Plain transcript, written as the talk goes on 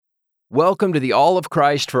Welcome to the All of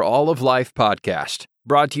Christ for All of Life podcast,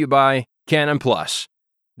 brought to you by Canon Plus.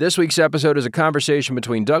 This week's episode is a conversation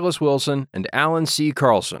between Douglas Wilson and Allan C.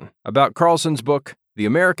 Carlson about Carlson's book, The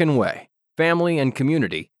American Way, Family and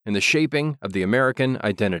Community in the Shaping of the American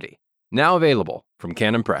Identity, now available from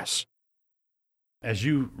Canon Press. As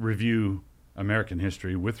you review American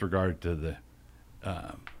history with regard to the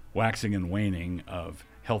waxing and waning of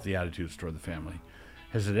healthy attitudes toward the family,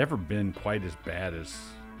 has it ever been quite as bad as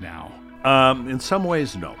now? In some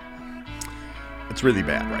ways, no. It's really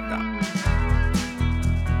bad right now.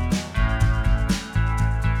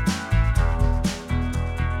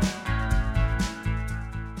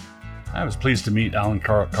 I was pleased to meet Allan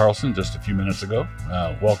Carlson just a few minutes ago.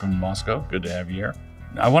 Welcome to Moscow. Good to have you here.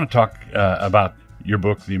 I want to talk about your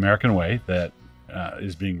book, The American Way, that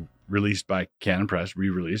is being released by Canon Press,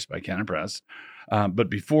 re-released by Canon Press. But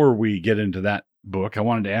before we get into that book, I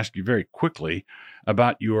wanted to ask you very quickly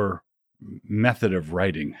about your method of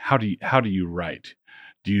writing. How do you write?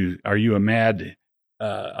 Are you a mad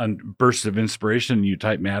burst of inspiration? You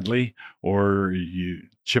type madly, or you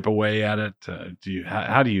chip away at it?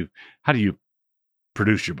 How do you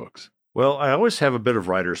produce your books? Well, I always have a bit of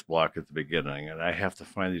writer's block at the beginning, and I have to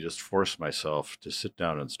finally just force myself to sit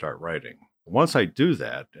down and start writing. Once I do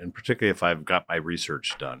that, and particularly if I've got my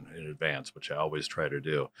research done in advance, which I always try to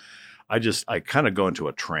do, I kind of go into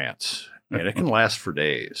a trance, and it can last for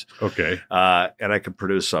days. Okay. And I can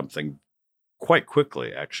produce something quite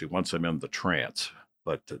quickly, actually, once I'm in the trance.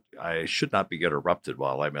 But I should not be interrupted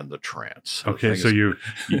while I'm in the trance. Okay, so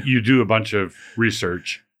you do a bunch of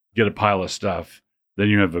research, get a pile of stuff, then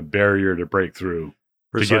you have a barrier to break through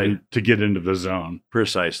to get into the zone.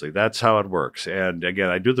 Precisely. That's how it works. And again,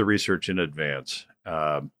 I do the research in advance,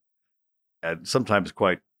 and sometimes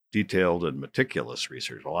quite detailed and meticulous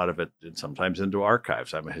research. A lot of it, and sometimes into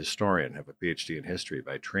archives. I'm a historian, have a PhD in history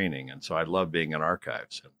by training, and so I love being in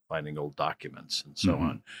archives and finding old documents and so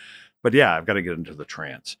on. But yeah, I've got to get into the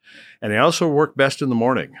trance. And I also work best in the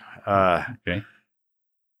morning. Okay.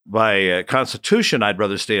 By constitution, I'd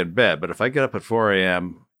rather stay in bed. But if I get up at 4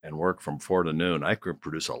 a.m. and work from 4 to noon, I can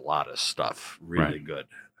produce a lot of stuff really good.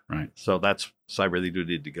 Right. So I really do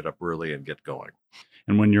need to get up early and get going.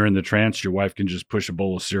 And when you're in the trance, your wife can just push a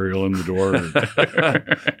bowl of cereal in the door.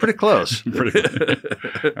 Pretty close.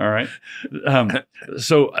 All right.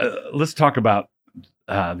 So let's talk about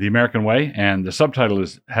The American Way, and the subtitle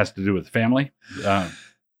has to do with family.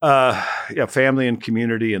 Family and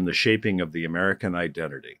community and the shaping of the American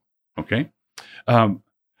identity. Okay.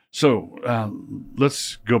 So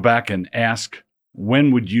let's go back and ask,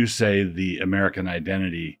 when would you say the American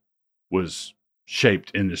identity was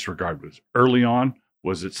shaped in this regard? Was early on?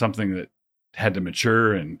 Was it something that had to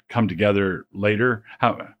mature and come together later?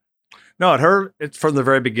 No, it's from the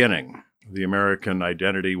very beginning. The American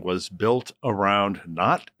identity was built around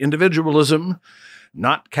not individualism,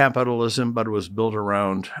 not capitalism, but it was built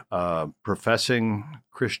around professing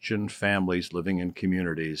Christian families living in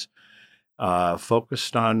communities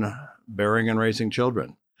focused on bearing and raising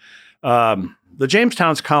children. The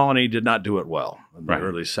Jamestown's colony did not do it well in the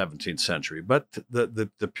early 17th century, but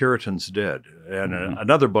the Puritans did. And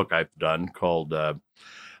another book I've done called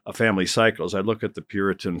Family Cycles, I look at the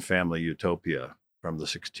Puritan family utopia from the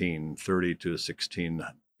 1630 to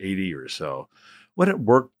 1680 or so, when it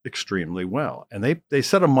worked extremely well. And they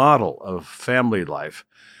set a model of family life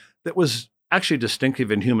that was actually distinctive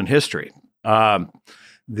in human history.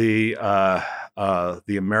 The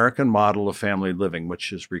American model of family living, which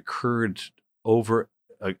has recurred over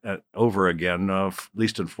again, at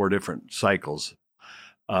least in 4 different cycles,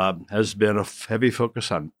 has been a heavy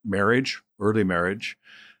focus on marriage, early marriage,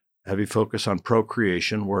 heavy focus on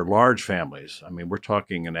procreation, where large families, I mean, we're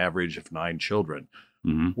talking an average of 9 children,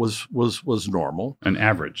 was normal. An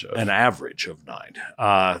average of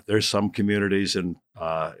 9. There's some communities in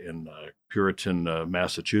Puritan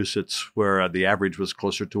Massachusetts where the average was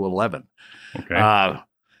closer to 11. Okay.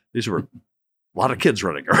 These were a lot of kids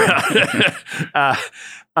running around.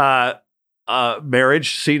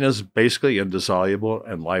 Marriage seen as basically indissoluble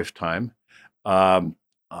and lifetime.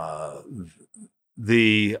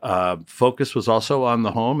 The focus was also on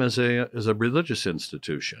the home as a religious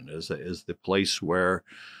institution, as the place where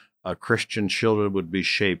Christian children would be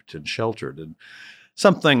shaped and sheltered. And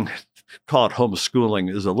something called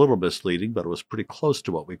homeschooling is a little misleading, but it was pretty close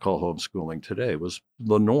to what we call homeschooling today. It was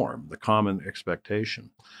the norm, the common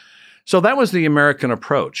expectation. So that was the American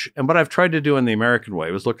approach. And what I've tried to do in the American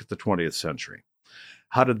way was look at the 20th century.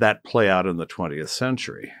 How did that play out in the 20th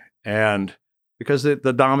century? And because the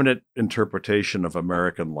dominant interpretation of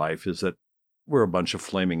American life is that we're a bunch of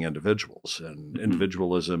flaming individuals, and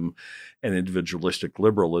individualism and individualistic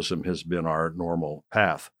liberalism has been our normal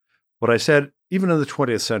path. But I said, even in the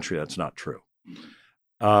 20th century, that's not true.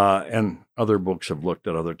 And other books have looked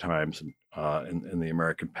at other times in the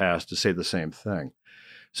American past to say the same thing.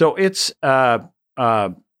 So it's, I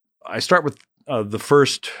start with the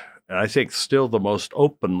first, and I think still the most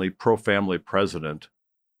openly pro-family president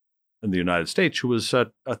in the United States, who was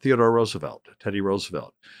Theodore Roosevelt, Teddy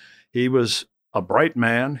Roosevelt. He was a bright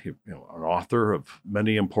man, an author of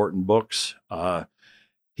many important books.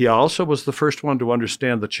 He also was the first one to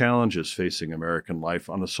understand the challenges facing American life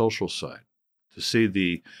on a social side, to see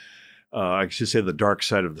the, I should say, the dark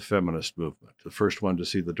side of the feminist movement, the first one to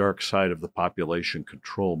see the dark side of the population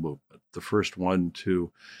control movement, the first one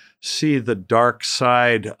to see the dark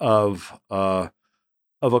side of a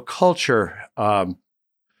culture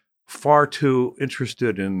far too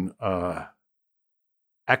interested in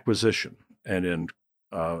acquisition and in,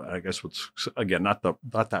 I guess, what's again not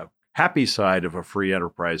the happy side of a free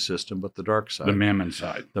enterprise system, but the dark side, the mammon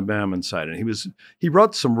side, and he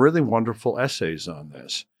wrote some really wonderful essays on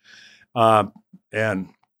this,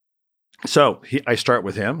 and so I start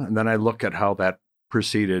with him, and then I look at how that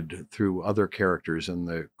proceeded through other characters in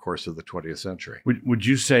the course of the 20th century. Would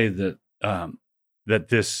you say that that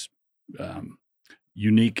this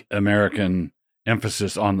unique American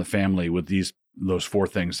emphasis on the family with those four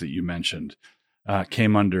things that you mentioned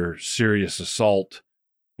came under serious assault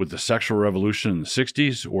with the sexual revolution in the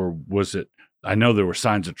 60s, or was it, I know there were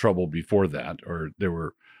signs of trouble before that, or there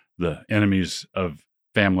were the enemies of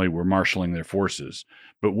family were marshaling their forces,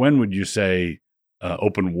 but when would you say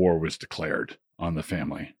open war was declared on the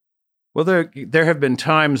family? Well, there have been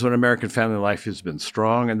times when American family life has been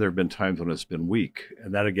strong, and there have been times when it's been weak.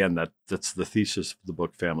 And that, again, that's the thesis of the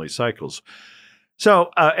book Family Cycles.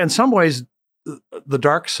 So in some ways, the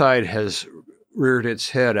dark side has reared its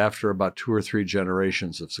head after about 2 or 3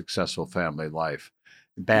 generations of successful family life.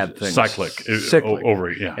 Bad things. Cyclic.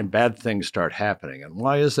 Over, yeah. And bad things start happening. And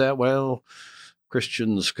why is that? Well,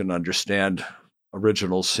 Christians can understand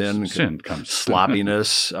original sin comes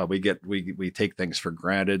sloppiness. We take things for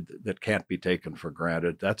granted that can't be taken for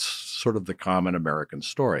granted. That's sort of the common American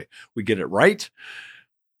story. We get it right,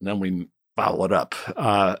 and then we foul it up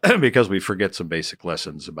because we forget some basic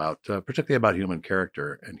lessons about, particularly about human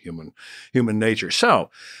character and human nature. So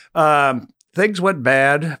things went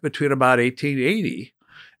bad between about 1880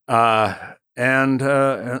 and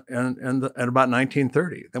about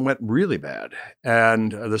 1930. They went really bad,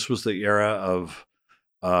 and this was the era of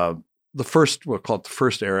the first, we'll call it the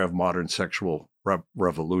first era of modern sexual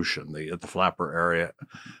revolution, the flapper era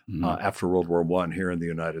after World War I here in the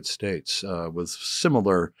United States, with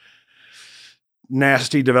similar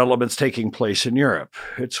nasty developments taking place in Europe.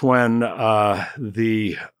 It's when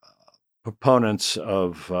the proponents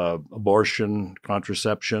of abortion,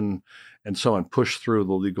 contraception, and so on pushed through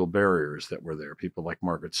the legal barriers that were there, people like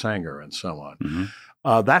Margaret Sanger and so on.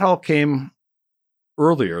 That all came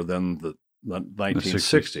earlier than the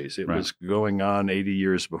 1960s. It was going on 80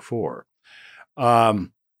 years before.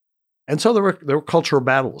 And so there were cultural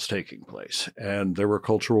battles taking place, and there were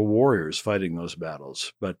cultural warriors fighting those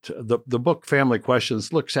battles. But the book Family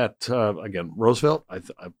Questions looks at, again, Roosevelt. I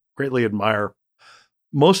greatly admire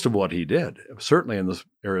most of what he did, certainly in this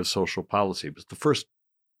area of social policy. He was the first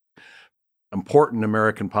important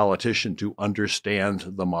American politician to understand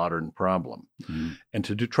the modern problem and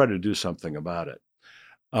to try to do something about it.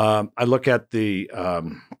 I look at the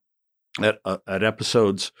at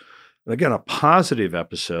episodes. Again, a positive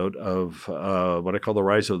episode of what I call the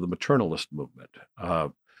rise of the maternalist movement.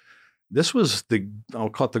 This was I'll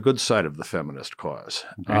call it the good side of the feminist cause,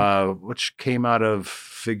 which came out of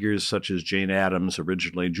figures such as Jane Addams,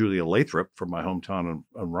 originally Julia Lathrop from my hometown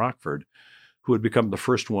in Rockford, who had become the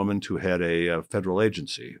first woman to head a federal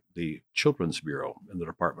agency, the Children's Bureau in the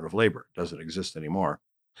Department of Labor. It doesn't exist anymore,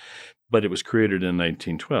 but it was created in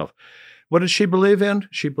 1912. What did she believe in?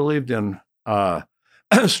 She believed in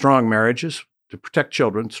strong marriages to protect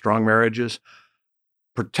children, strong marriages,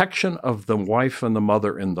 protection of the wife and the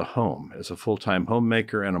mother in the home as a full-time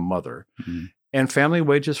homemaker and a mother, and family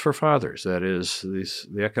wages for fathers. That is,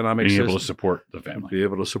 the economic being system. able to support the family. Be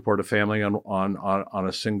able to support a family on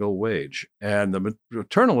a single wage. And the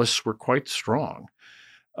maternalists were quite strong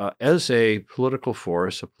as a political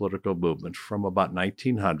force, a political movement from about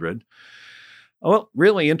 1900, well,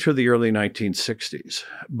 really into the early 1960s.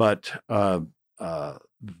 But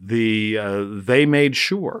they made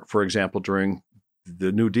sure, for example, during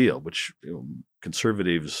the New Deal, which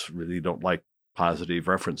conservatives really don't like positive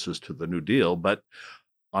references to the New Deal, but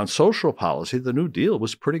on social policy, the New Deal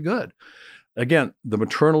was pretty good. again, the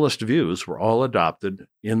maternalist views were all adopted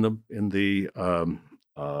in the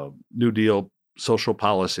New Deal social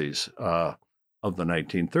policies of the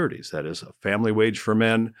 1930s. That is, a family wage for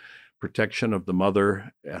men, protection of the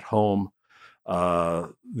mother at home.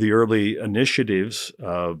 The early initiatives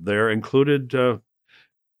there included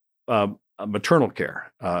maternal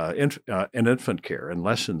care, and infant care, and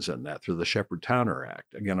lessons in that through the Shepard-Towner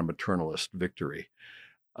Act. Again, a maternalist victory.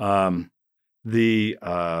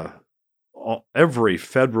 Every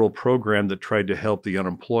federal program that tried to help the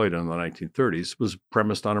unemployed in the 1930s was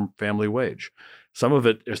premised on a family wage. Some of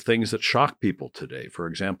it is things that shock people today. For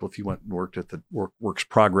example, if you went and worked at the Works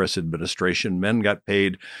Progress Administration, men got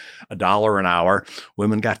paid $1 an hour,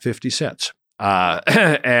 women got 50 cents.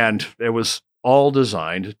 And it was all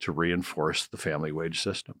designed to reinforce the family wage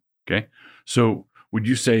system. Okay. So would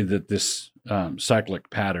you say that this cyclic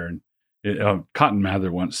pattern, Cotton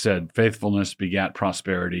Mather once said, faithfulness begat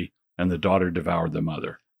prosperity and the daughter devoured the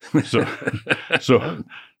mother.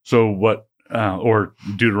 So what, or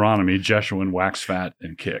Deuteronomy, Jeshurun waxed fat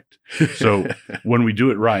and kicked. So when we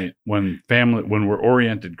do it right, when we're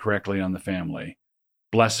oriented correctly on the family,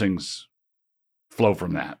 blessings flow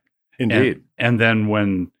from that. Indeed. And then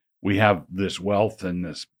when we have this wealth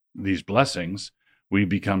and these blessings, we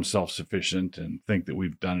become self-sufficient and think that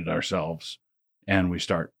we've done it ourselves, and we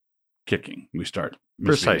start kicking. We start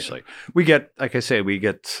misbehaving. Precisely. We get, like I say, we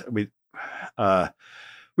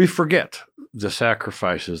forget the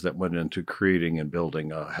sacrifices that went into creating and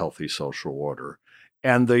building a healthy social order,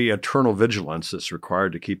 and the eternal vigilance that's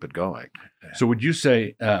required to keep it going. So, would you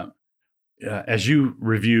say, as you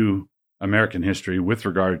review American history with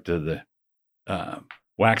regard to the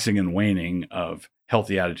waxing and waning of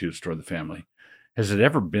healthy attitudes toward the family, has it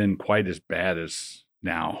ever been quite as bad as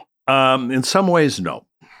now? In some ways, no.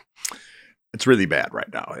 It's really bad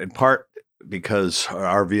right now, in part because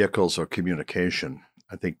our vehicles of communication,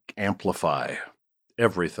 I think, amplify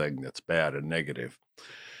everything that's bad and negative.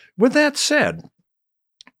 With that said,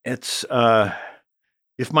 it's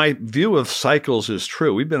if my view of cycles is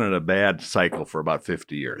true, we've been in a bad cycle for about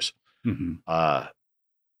 50 years. Mm-hmm.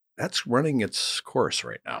 That's running its course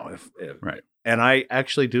right now. Right. And I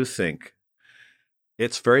actually do think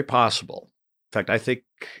it's very possible. In fact, I think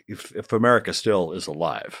if America still is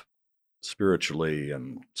alive, spiritually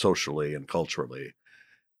and socially and culturally,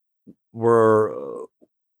 good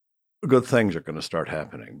things are going to start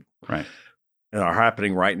happening. Right. And are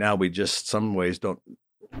happening right now. We just, some ways, don't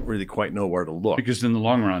really quite know where to look. Because in the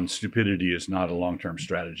long run, stupidity is not a long-term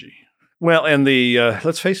strategy. Well, and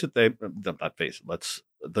let's face it,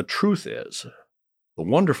 the truth is, the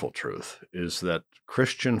wonderful truth is that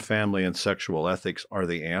Christian family and sexual ethics are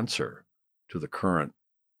the answer to the current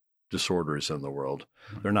disorders in the world.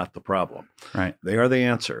 They're not the problem. Right. They are the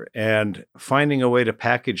answer. And finding a way to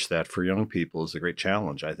package that for young people is a great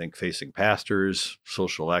challenge, I think, facing pastors,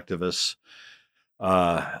 social activists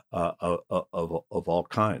of all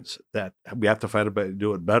kinds. That we have to find a way to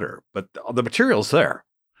do it better. But the material's there.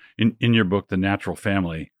 In your book, The Natural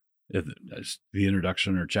Family, the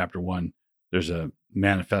introduction or chapter 1, there's a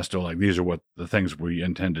manifesto like these are what the things we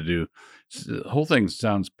intend to do. The whole thing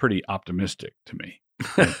sounds pretty optimistic to me.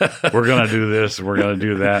 We're going to do this, we're going to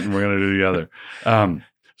do that, and we're going to do the other.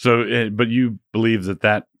 But you believe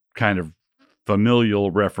that kind of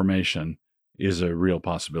familial reformation is a real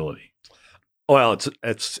possibility. Well,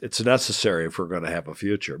 it's necessary if we're going to have a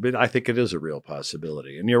future, but I think it is a real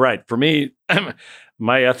possibility. And you're right. For me,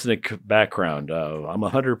 my ethnic background, I'm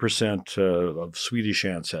 100% of Swedish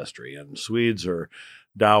ancestry, and Swedes are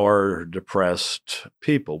dour, depressed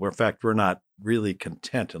people. In fact, we're not really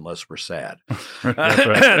content unless we're sad.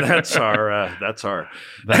 That's right. That's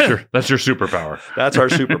your superpower. That's our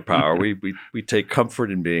superpower. We take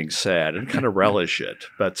comfort in being sad and kind of relish it.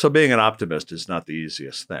 But so being an optimist is not the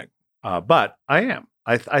easiest thing. But I am.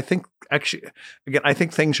 I think actually, again, I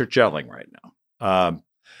think things are gelling right now.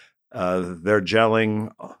 They're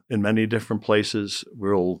gelling in many different places.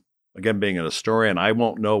 Again, being an historian, I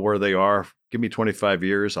won't know where they are. Give me 25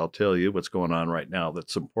 years, I'll tell you what's going on right now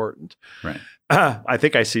that's important. Right. I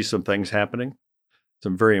think I see some things happening,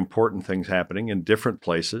 some very important things happening in different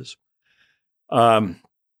places. But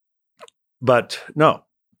no,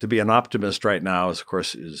 to be an optimist right now, of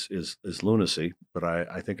course, is lunacy. But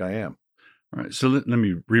I think I am. All right. So let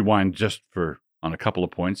me rewind just on a couple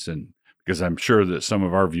of points, and because I'm sure that some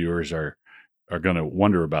of our viewers are going to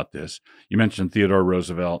wonder about this. You mentioned Theodore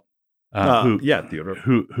Roosevelt, Theodore,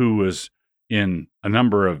 who was in a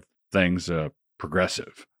number of things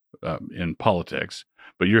progressive in politics,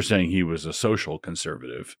 but you're saying he was a social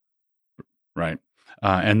conservative, right?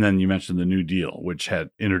 And then you mentioned the New Deal, which had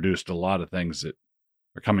introduced a lot of things that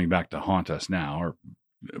are coming back to haunt us now.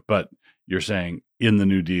 But you're saying in the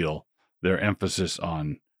New Deal, their emphasis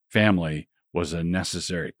on family was a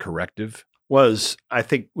necessary corrective? I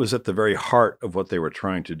think, was at the very heart of what they were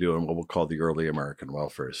trying to do in what we'll call the early American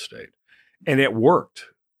welfare state. And it worked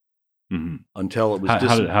until it was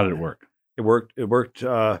how did it work? It worked.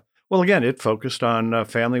 Well, again, it focused on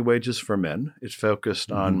family wages for men. It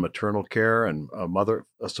focused on maternal care and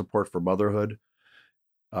support for motherhood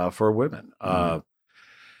for women.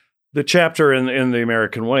 The chapter in the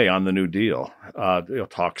American Way on the New Deal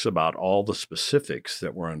talks about all the specifics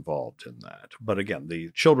that were involved in that. But again, the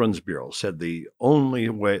Children's Bureau said the only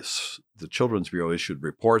way the Children's Bureau issued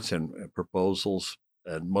reports and proposals,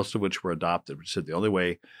 and most of which were adopted, which said the only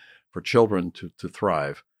way for children to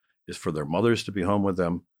thrive is for their mothers to be home with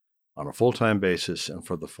them on a full-time basis, and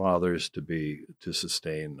for the fathers to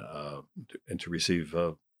sustain and to receive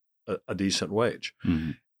a decent wage.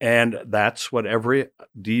 And that's what every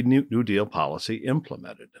New Deal policy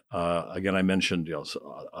implemented. Again, I mentioned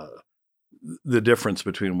the difference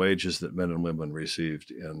between wages that men and women received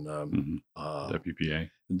in WPA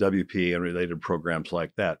and related programs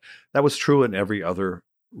like that. That was true in every other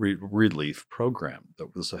relief program.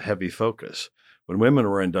 That was a heavy focus. When women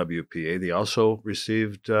were in WPA, they also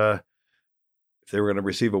received, if they were going to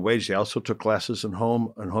receive a wage, they also took classes in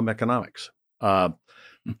home economics.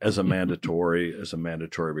 As a mandatory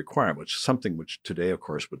requirement, which is something which today, of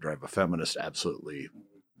course, would drive a feminist absolutely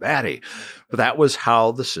batty. But that was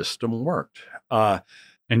how the system worked. And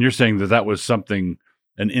you're saying that was something,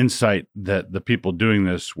 an insight that the people doing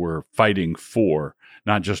this were fighting for,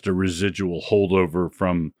 not just a residual holdover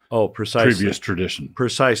from previous tradition.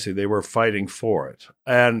 Precisely. They were fighting for it.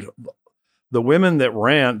 And the women that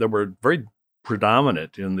were very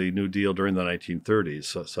predominant in the New Deal during the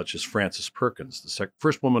 1930s, such as Frances Perkins, the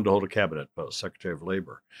first woman to hold a cabinet post, Secretary of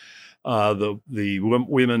Labor. The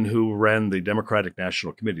women who ran the Democratic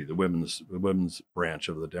National Committee, the women's branch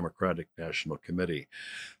of the Democratic National Committee.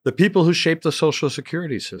 The people who shaped the Social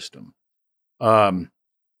Security system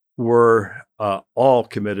were all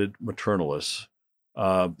committed maternalists.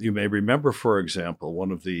 You may remember, for example,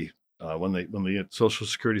 one of the when the Social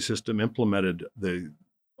Security system implemented the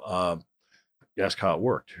ask how it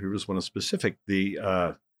worked. Here was one specific.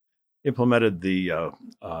 Implemented the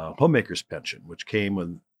homemaker's pension, which came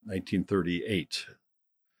in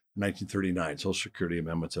 1939, Social Security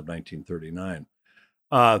amendments of 1939.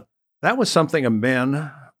 That was something a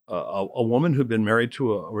woman who'd been married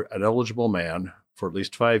to an eligible man for at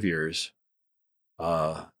least 5 years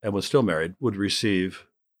and was still married would receive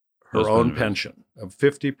her own pension of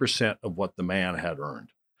 50% of what the man had earned.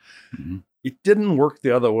 It didn't work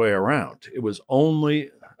the other way around. It was only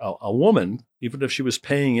a woman, even if she was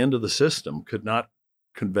paying into the system, could not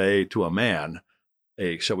convey to a man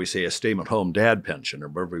shall we say, a stay-at-home dad pension, or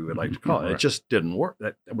whatever we would like to call it. Right. It just didn't work.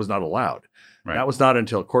 That was not allowed. Right. That was not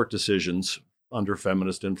until court decisions under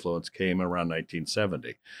feminist influence came around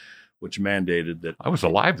 1970, which mandated that. I was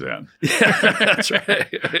alive then. Yeah, that's right.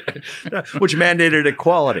 Which mandated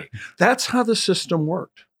equality. That's how the system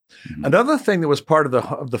worked. Mm-hmm. Another thing that was part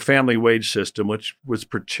of the family wage system, which was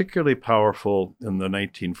particularly powerful in the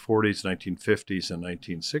 1940s, 1950s, and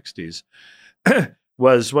 1960s,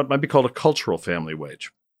 was what might be called a cultural family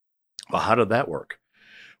wage. Well, how did that work?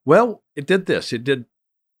 Well, it did this. It did,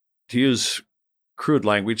 to use crude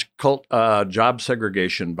language, job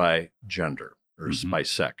segregation by gender or by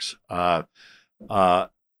sex. Men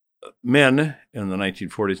in the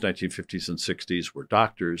 1940s, 1950s, and 60s were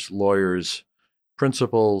doctors, lawyers,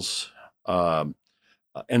 principals,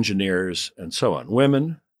 engineers, and so on.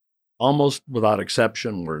 Women, almost without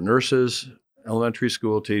exception, were nurses, elementary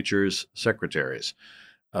school teachers, secretaries.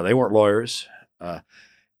 They weren't lawyers.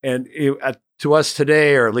 To us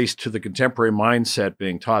today, or at least to the contemporary mindset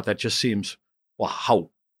being taught, that just seems, well,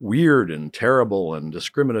 how weird and terrible and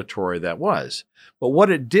discriminatory that was. But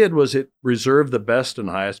what it did was it reserved the best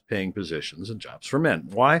and highest paying positions and jobs for men.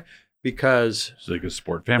 Why? Because so they could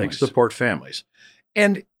support families. They could support families.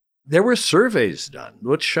 And there were surveys done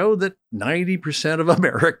which showed that 90% of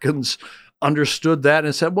Americans understood that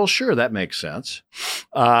and said, well, sure, that makes sense.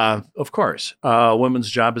 Of course, a woman's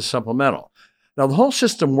job is supplemental. Now, the whole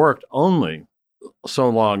system worked only so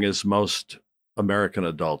long as most American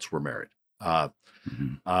adults were married.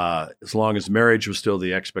 As long as marriage was still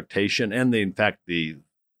the expectation and, in fact, the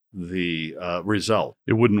result.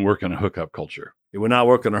 It wouldn't work in a hookup culture. It would not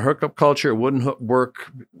work in a hookup culture. It wouldn't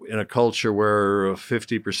work in a culture where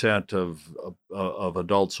 50% of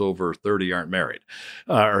adults over 30 aren't married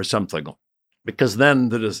or something. Because then,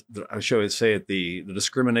 the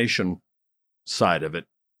discrimination side of it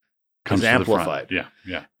Comes is to the front. amplified. Yeah,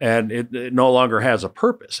 yeah. And it no longer has a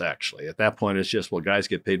purpose, actually. At that point, it's just, well, guys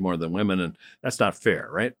get paid more than women, and that's not fair,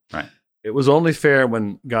 right? Right. It was only fair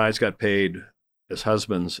when guys got paid as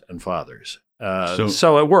husbands and fathers.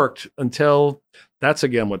 So it worked until that's,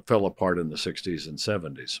 again, what fell apart in the 60s and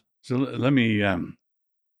 70s. So let me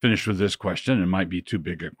finish with this question. It might be too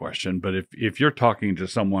big a question, but if you're talking to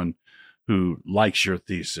someone who likes your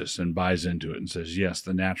thesis and buys into it and says, yes,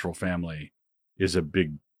 the natural family is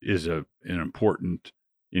an important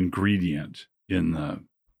ingredient in the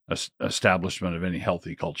establishment of any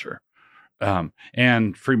healthy culture.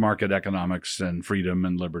 And free market economics and freedom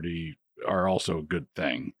and liberty are also a good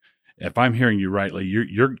thing. If I'm hearing you rightly,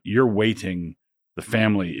 you're weighting the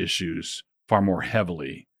family issues far more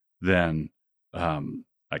heavily than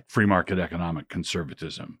like free market economic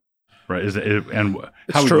conservatism, right?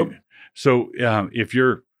 It's true. If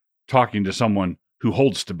you're talking to someone who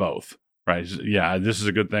holds to both, right? Yeah, this is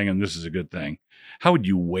a good thing and this is a good thing. How would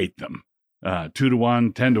you weight them?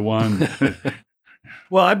 2-1, 10-1?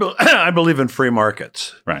 Well, I believe in free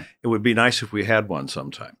markets. Right. It would be nice if we had one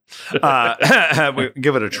sometime. We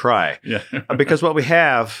give it a try. Yeah. Because what we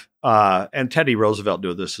have, and Teddy Roosevelt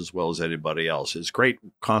knew this as well as anybody else, is great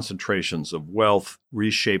concentrations of wealth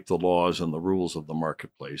reshape the laws and the rules of the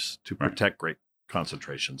marketplace to protect great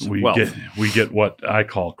concentrations of wealth. We get what I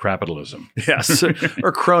call capitalism. Yes,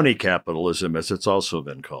 or crony capitalism, as it's also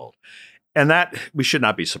been called. And that we should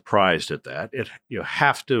not be surprised at that. You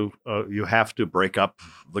have to break up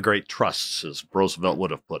the great trusts, as Roosevelt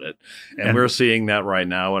would have put it, and we're seeing that right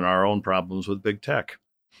now in our own problems with big tech.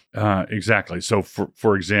 Exactly. So,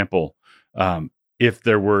 for example, if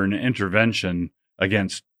there were an intervention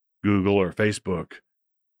against Google or Facebook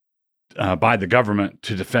by the government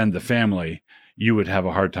to defend the family, you would have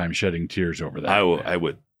a hard time shedding tears over that. I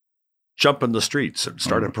would jump in the streets and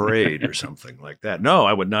start a parade or something like that. No,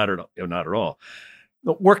 I would not at all.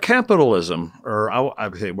 Where capitalism, or I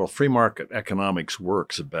would say, free market economics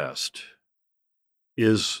works best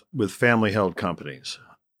is with family-held companies,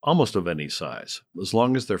 almost of any size, as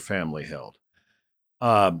long as they're family-held.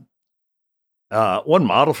 One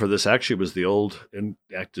model for this actually was the old, and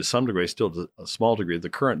to some degree, still to a small degree, the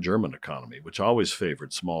current German economy, which always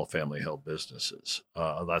favored small family-held businesses.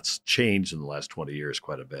 That's changed in the last 20 years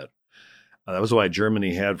quite a bit. That was why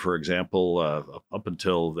Germany had, for example, up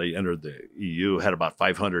until they entered the EU, had about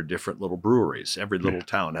 500 different little breweries. Every little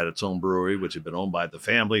town had its own brewery, which had been owned by the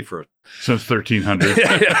family since 1300.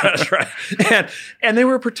 Yeah, that's right. And they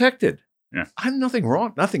were protected. Yeah. I'm nothing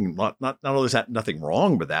wrong. Not only is that nothing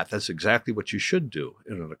wrong with that. That's exactly what you should do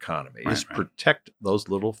in an economy: is protect those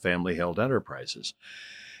little family-held enterprises.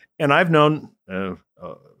 And I've known.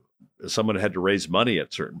 Someone had to raise money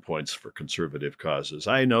at certain points for conservative causes.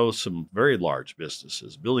 I know some very large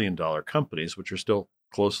businesses, billion-dollar companies, which are still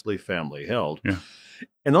closely family-held. Yeah.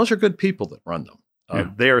 And those are good people that run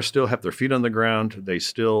them. They are still have their feet on the ground. They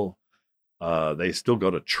still go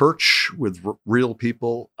to church with real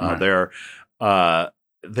people. They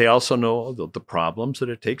also know the problems that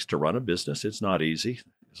it takes to run a business. It's not easy.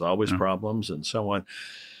 There's always problems and so on.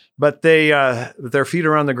 But their feet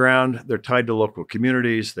are on the ground. They're tied to local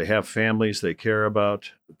communities. They have families they care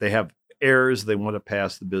about. They have heirs they want to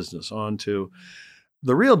pass the business on to.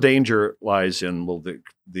 The real danger lies in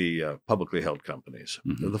the publicly held companies,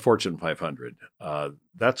 the Fortune 500.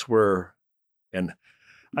 That's where, and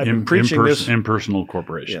I've been preaching this. Impersonal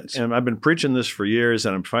corporations. Yeah, and I've been preaching this for years,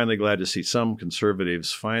 and I'm finally glad to see some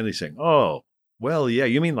conservatives finally saying, "Oh, well, yeah,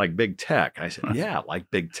 you mean like big tech?" I said, "Yeah, like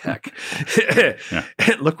big tech."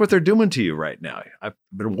 Look what they're doing to you right now. I've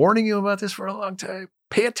been warning you about this for a long time.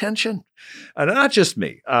 Pay attention. And not just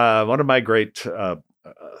me. One of my great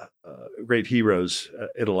heroes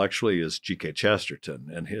intellectually is G.K. Chesterton,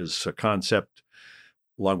 and his concept,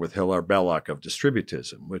 along with Hilaire Belloc, of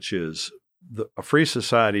distributism, which is a free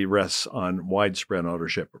society rests on widespread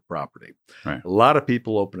ownership of property. Right. A lot of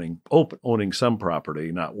people owning some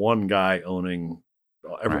property, not one guy owning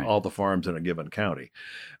all the farms in a given county.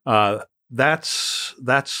 That's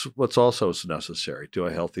what's also necessary to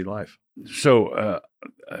a healthy life. So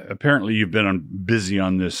apparently you've been busy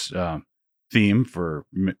on this theme for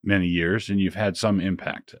many years, and you've had some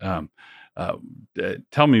impact.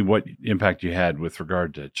 Tell me what impact you had with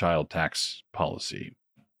regard to child tax policy.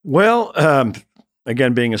 Well,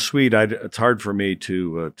 again, being a Swede, it's hard for me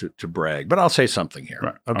to brag, but I'll say something here.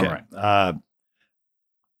 Right. Okay. All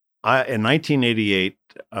right. In 1988,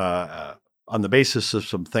 on the basis of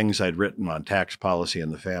some things I'd written on tax policy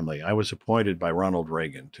and the family, I was appointed by Ronald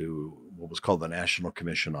Reagan to what was called the National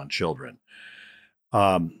Commission on Children.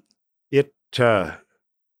 It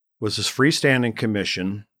was this freestanding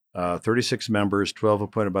commission 36 members, 12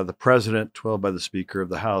 appointed by the president, 12 by the Speaker of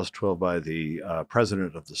the House, 12 by the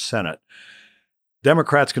president of the Senate.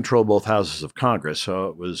 Democrats control both houses of Congress, so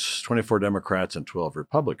it was 24 Democrats and 12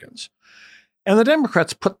 Republicans. And the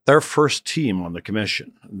Democrats put their first team on the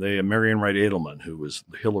commission. Marion Wright Edelman, who was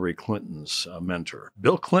Hillary Clinton's mentor.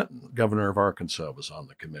 Bill Clinton, governor of Arkansas, was on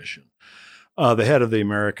the commission. The head of the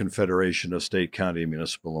American Federation of State, County, and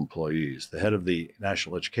Municipal Employees, the head of the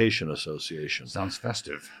National Education Association. Sounds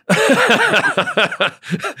festive.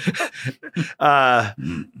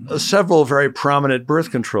 Several very prominent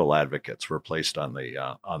birth control advocates were placed on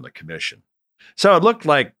the commission. So it looked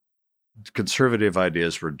like conservative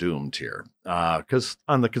ideas were doomed here, because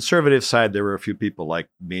on the conservative side, there were a few people like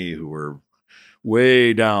me who were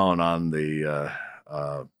way down on the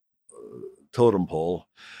totem pole.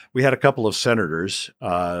 We had a couple of senators.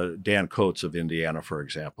 Dan Coates of Indiana, for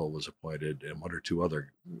example, was appointed, and one or two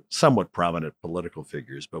other somewhat prominent political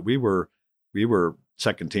figures. But we were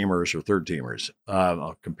second teamers or third teamers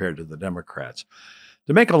compared to the Democrats.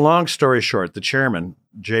 To make a long story short, the chairman,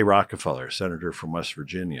 Jay Rockefeller, senator from West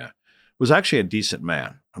Virginia, was actually a decent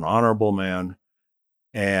man, an honorable man,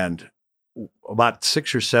 and about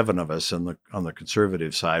 6 or 7 of us on the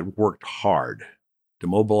conservative side worked hard to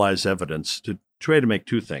mobilize evidence to try to make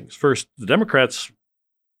two things. First, the Democrats,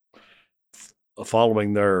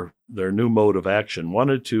 following their new mode of action,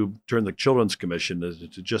 wanted to turn the Children's Commission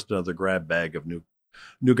into just another grab bag of new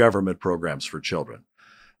government programs for children.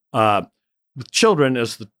 With children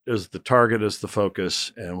as the target, as the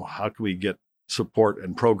focus, and how can we get support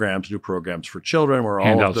and programs, new programs for children? Where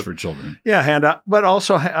handouts for children. Yeah, but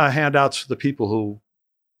also handouts for the people who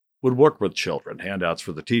would work with children, handouts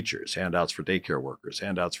for the teachers, handouts for daycare workers,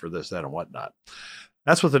 handouts for this, that, and whatnot.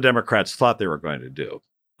 That's what the Democrats thought they were going to do.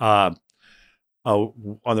 On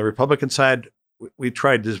the Republican side, we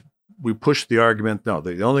pushed the argument, no,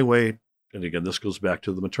 the only way, and again, this goes back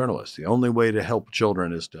to the maternalists, the only way to help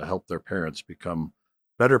children is to help their parents become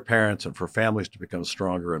better parents and for families to become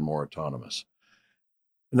stronger and more autonomous.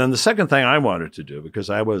 And then the second thing I wanted to do, because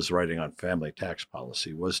I was writing on family tax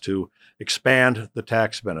policy, was to expand the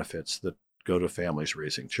tax benefits that go to families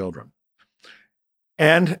raising children.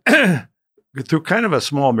 And through kind of a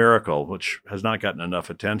small miracle, which has not gotten enough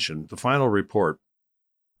attention, the final report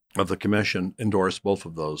of the commission endorsed both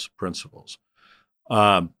of those principles.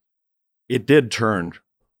 It did turn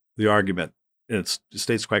the argument, and it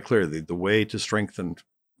states quite clearly, the way to strengthen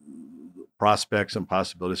prospects and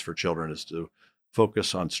possibilities for children is to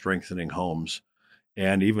focus on strengthening homes.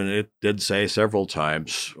 And even it did say several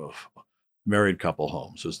times, married couple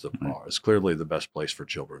homes is clearly the best place for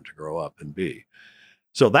children to grow up and be.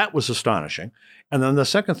 So that was astonishing. And then the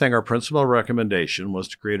second thing, our principal recommendation was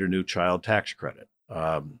to create a new child tax credit.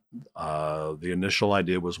 The initial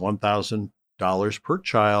idea was $1,000 per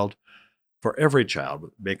child for every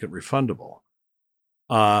child, make it refundable.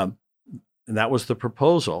 And that was the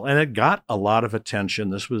proposal. And it got a lot of attention.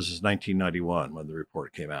 This was 1991 when the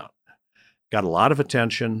report came out. Got a lot of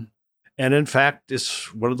attention. And in fact,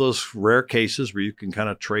 it's one of those rare cases where you can kind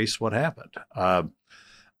of trace what happened.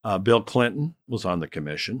 Bill Clinton was on the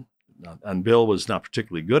commission. And Bill was not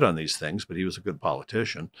particularly good on these things, but he was a good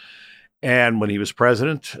politician. And when he was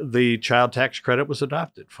president, the child tax credit was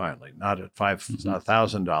adopted finally, not at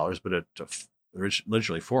 $1,000, but at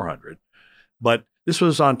originally $400. But this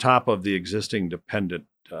was on top of the existing dependent,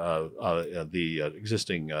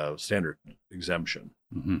 existing standard exemption,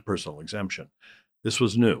 personal exemption. This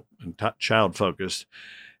was new and child focused.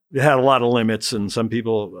 It had a lot of limits, and some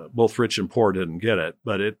people, both rich and poor, didn't get it,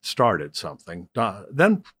 but it started something.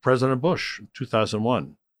 Then President Bush, in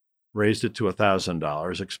 2001, raised it to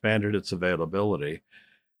 $1,000, expanded its availability,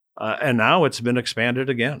 and now it's been expanded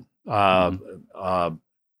again. And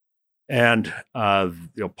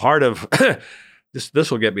part of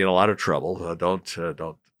this will get me in a lot of trouble.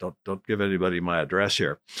 Don't give anybody my address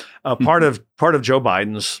here. Part of Joe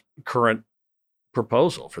Biden's current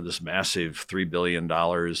proposal for this massive $3 billion,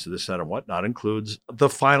 this, that, and whatnot includes the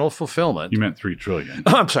final fulfillment. You meant $3 trillion.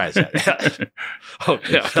 I'm sorry. Oh,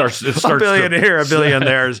 yeah. It starts a billion here, a billion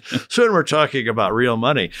there. Soon we're talking about real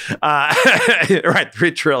money. Right,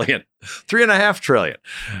 $3 trillion, $3.5 trillion,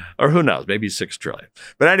 or who knows, maybe $6 trillion.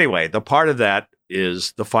 But anyway, the part of that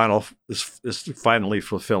is the final is finally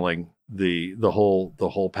fulfilling the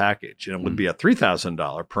whole package. And it would be a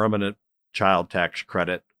 $3,000 permanent child tax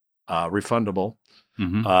credit, refundable.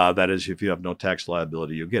 That is, if you have no tax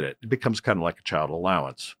liability, you get it. It becomes kind of like a child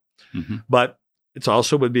allowance, but it's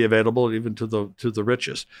also would be available even to the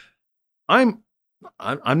richest. I'm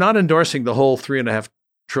not endorsing the whole $3.5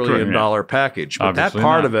 trillion package, but obviously that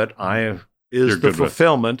part of it, I is the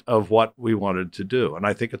fulfillment of what we wanted to do. And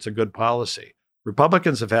I think it's a good policy.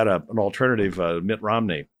 Republicans have had an alternative. Mitt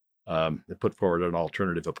Romney they put forward an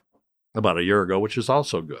alternative about a year ago, which is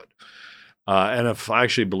also good. And if I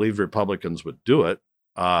actually believed Republicans would do it,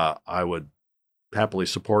 I would happily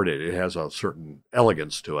support it. It has a certain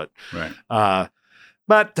elegance to it. Right.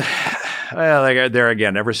 But there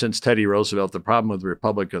again, ever since Teddy Roosevelt, the problem with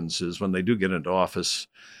Republicans is when they do get into office,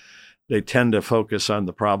 they tend to focus on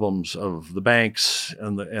the problems of the banks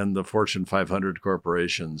and the Fortune 500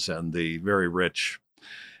 corporations and the very rich.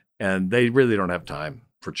 And they really don't have time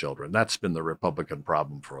for children. That's been the Republican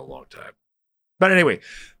problem for a long time. But anyway,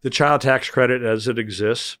 the child tax credit as it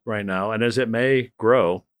exists right now, and as it may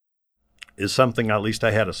grow, is something at least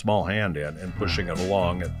I had a small hand in pushing it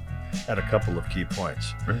along at a couple of key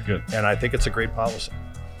points. Very good. And I think it's a great policy.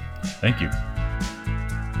 Thank you.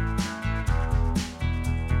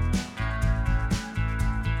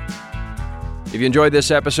 If you enjoyed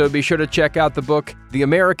this episode, be sure to check out the book, The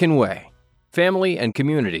American Way, Family and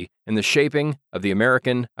Community in the Shaping of the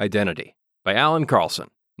American Identity by Allan Carlson,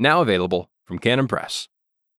 now available from Canon Press.